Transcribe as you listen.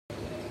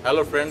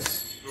Hello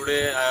friends,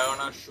 today I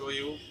wanna show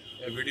you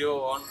a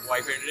video on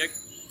Wi-Fi Direct.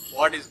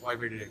 What is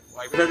Wi-Fi Direct?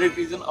 Wi-Fi Direct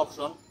is an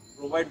option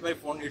provided by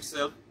phone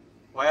itself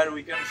where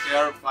we can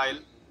share file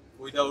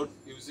without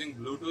using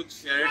Bluetooth,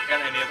 share it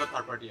and any other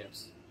third-party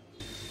apps.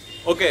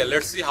 Okay,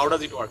 let's see how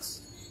does it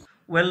works.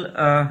 Well,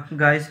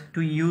 guys,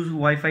 to use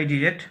Wi-Fi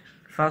Direct,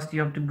 first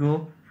you have to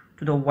go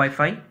to the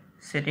Wi-Fi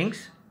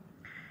settings,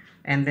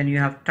 and then you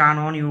have turn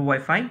on your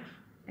Wi-Fi,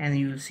 and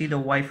you will see the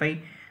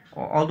Wi-Fi.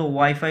 All the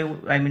Wi-Fi,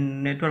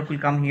 network will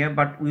come here,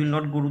 but we will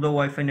not go to the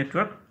Wi-Fi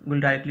network. We will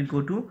directly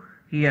go to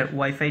here,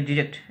 Wi-Fi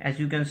Direct. As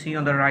you can see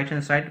on the right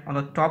hand side, on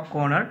the top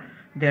corner,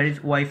 there is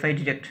Wi-Fi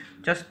Direct.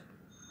 Just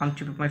on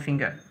tip of my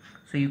finger.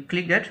 So you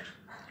click that,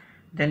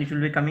 then it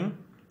will be coming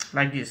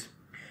like this.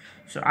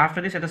 So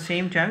after this, at the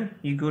same time,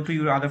 you go to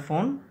your other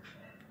phone,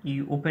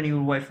 you open your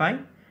Wi-Fi,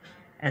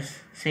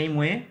 as same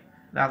way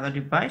the other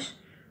device,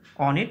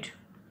 on it,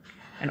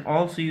 and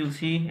also you'll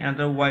see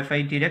another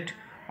Wi-Fi Direct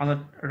on the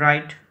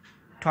right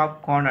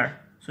top corner.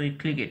 So you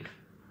click it.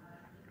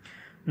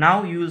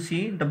 Now you will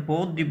see the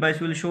both device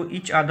will show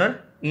each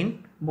other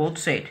in both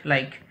set.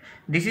 Like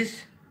this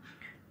is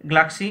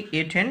Galaxy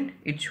A10,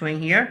 it's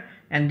showing here,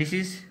 and this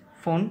is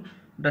phone,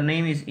 the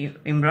name is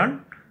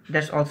Imran,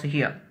 that's also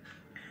here.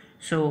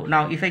 So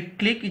now if I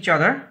click each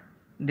other,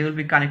 they will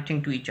be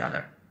connecting to each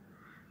other.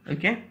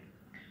 Okay,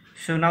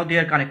 so now they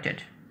are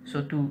connected.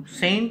 So to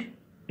send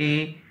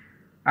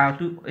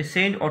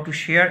or to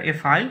share a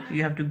file,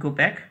 you have to go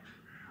back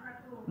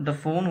the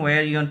phone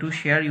where you want to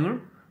share your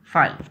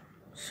file.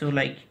 So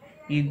like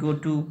you go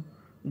to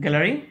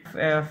gallery,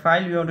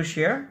 file you want to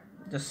share,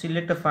 just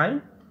select the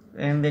file,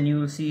 and then you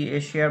will see a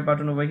share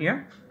button over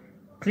here.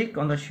 Click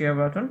on the share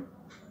button.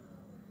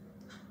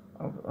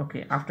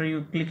 Okay, after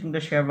you clicking the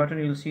share button,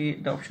 you will see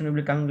the option will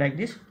be coming like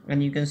this,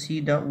 and you can see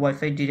the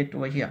Wi-Fi Direct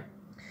over here.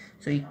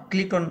 So you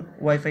click on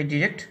Wi-Fi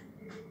Direct.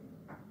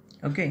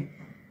 Okay,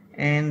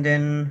 and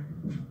then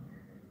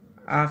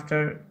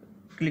after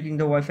clicking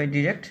the Wi-Fi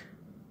Direct,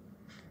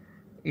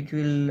 it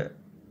will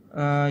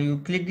you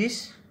click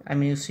this,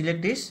 you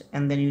select this,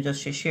 and then you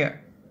just say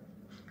share.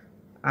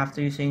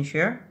 After you saying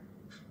share,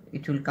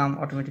 it will come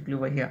automatically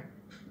over here.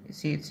 You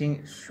see it's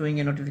showing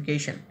a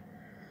notification.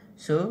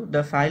 So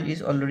the file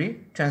is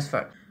already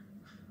transferred.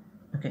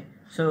 Okay,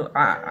 so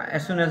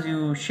as soon as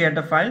you share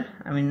the file,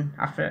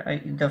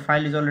 after the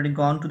file is already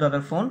gone to the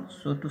other phone.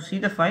 So to see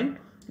the file,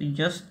 you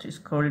just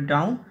scroll it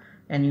down,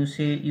 and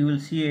you will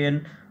see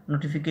a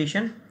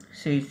notification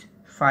says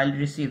file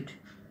received.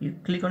 You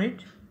click on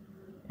it,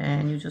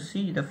 and you just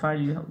see the file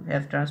you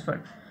have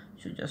transferred.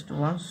 So just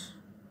once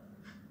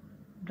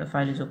the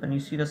file is open, you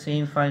see the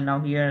same file now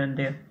here and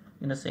there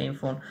in the same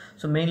phone.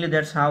 So mainly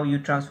that's how you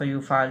transfer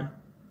your file.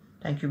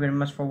 Thank you very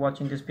much for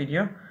watching this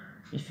video.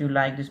 If you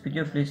like this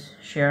video, please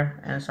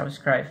share and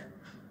subscribe.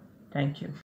 Thank you.